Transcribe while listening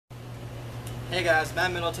Hey guys,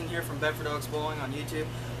 Matt Middleton here from Bedford Elks Bowling on YouTube.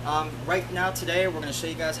 Right now today we're going to show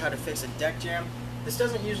you guys how to fix a deck jam. This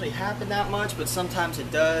doesn't usually happen that much, but sometimes it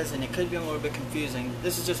does, and it could be a little bit confusing.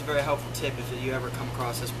 This is just a very helpful tip if you ever come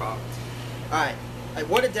across this problem. Alright,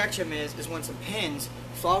 what a deck jam is when some pins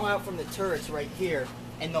fall out from the turrets right here,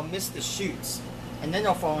 and they'll miss the chutes, and then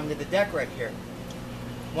they'll fall into the deck right here.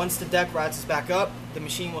 Once the deck rises back up, the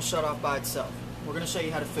machine will shut off by itself. We're going to show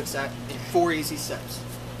you how to fix that in 4 easy steps.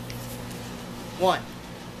 1,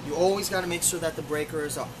 you always got to make sure that the breaker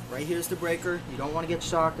is off. Right here's the breaker. You don't want to get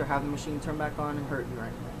shocked or have the machine turn back on and hurt you or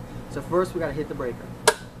anything. So first we got to hit the breaker.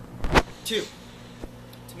 2,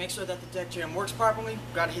 to make sure that the deck jam works properly,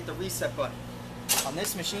 we got to hit the reset button. On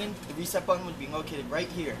this machine, the reset button would be located right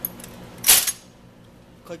here.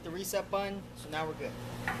 Click the reset button, so now we're good.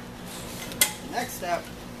 The next step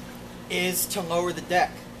is to lower the deck.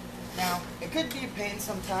 Now, it could be a pain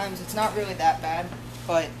sometimes. It's not really that bad,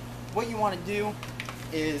 but what you want to do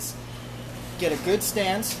is get a good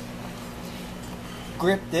stance,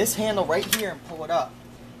 grip this handle right here and pull it up,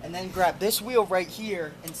 and then grab this wheel right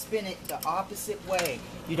here and spin it the opposite way.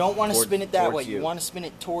 You don't want to spin it that way. You want to spin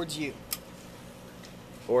it towards you.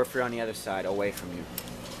 Or if you're on the other side, away from you.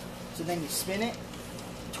 So then you spin it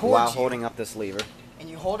towards you. While holding up this lever. And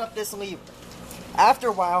you hold up this lever. After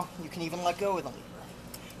a while, you can even let go of the lever.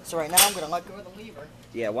 So right now I'm going to let go of the lever.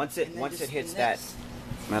 Yeah, once it hits that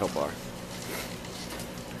metal bar.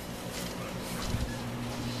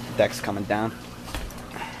 Deck's coming down.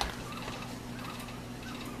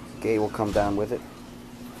 Gate will come down with it.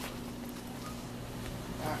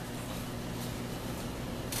 Alright.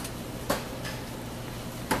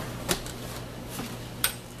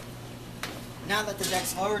 Now that the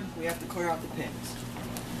deck's lowered, we have to clear out the pins.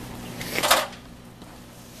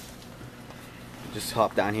 Just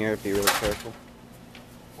hop down here, be really careful.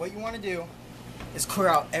 What you want to do is clear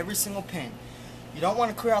out every single pin. You don't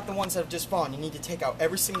want to clear out the ones that have just fallen. You need to take out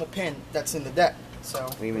every single pin that's in the deck. So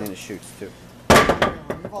even in the chutes too. We're going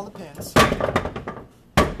to remove all the pins.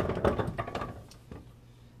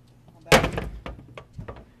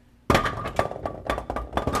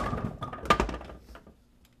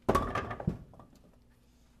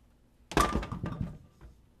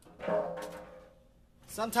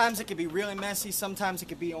 Sometimes it could be really messy, sometimes it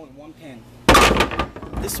could be only one pin.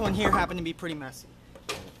 This one here happened to be pretty messy.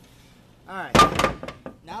 Alright,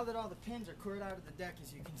 now that all the pins are cleared out of the deck,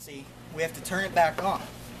 as you can see, we have to turn it back on.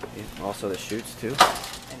 Yeah, also the chutes too.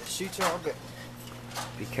 And the chutes are all good.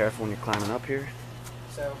 Be careful when you're climbing up here.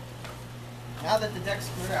 So, now that the deck's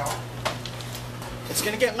cleared out, it's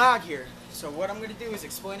going to get loud here. So what I'm going to do is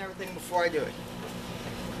explain everything before I do it.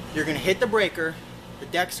 You're going to hit the breaker, the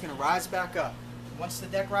deck's going to rise back up. Once the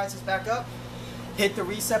deck rises back up, hit the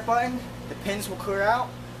reset button, the pins will clear out,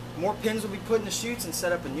 more pins will be put in the chutes and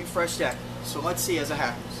set up a new fresh deck. So let's see as it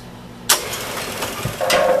happens.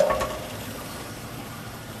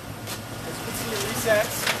 As you can see, it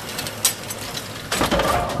resets.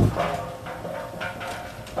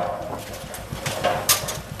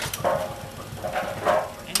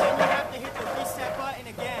 And then you have to hit the reset button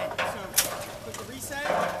again. So with the reset,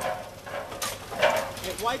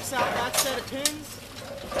 it wipes out that set of pins.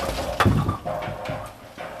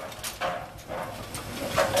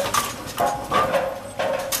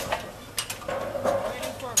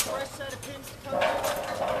 Waiting for a fresh set of pins to come in.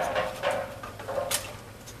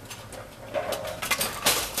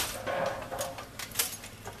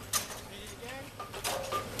 Hit it again.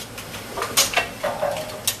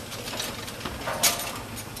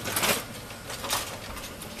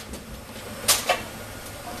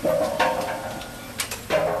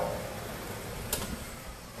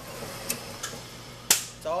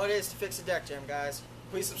 That's all it is to fix a deck jam, guys.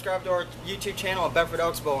 Please subscribe to our YouTube channel at Bedford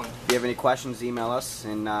Elks Bowling. If you have any questions, email us,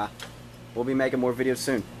 and we'll be making more videos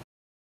soon.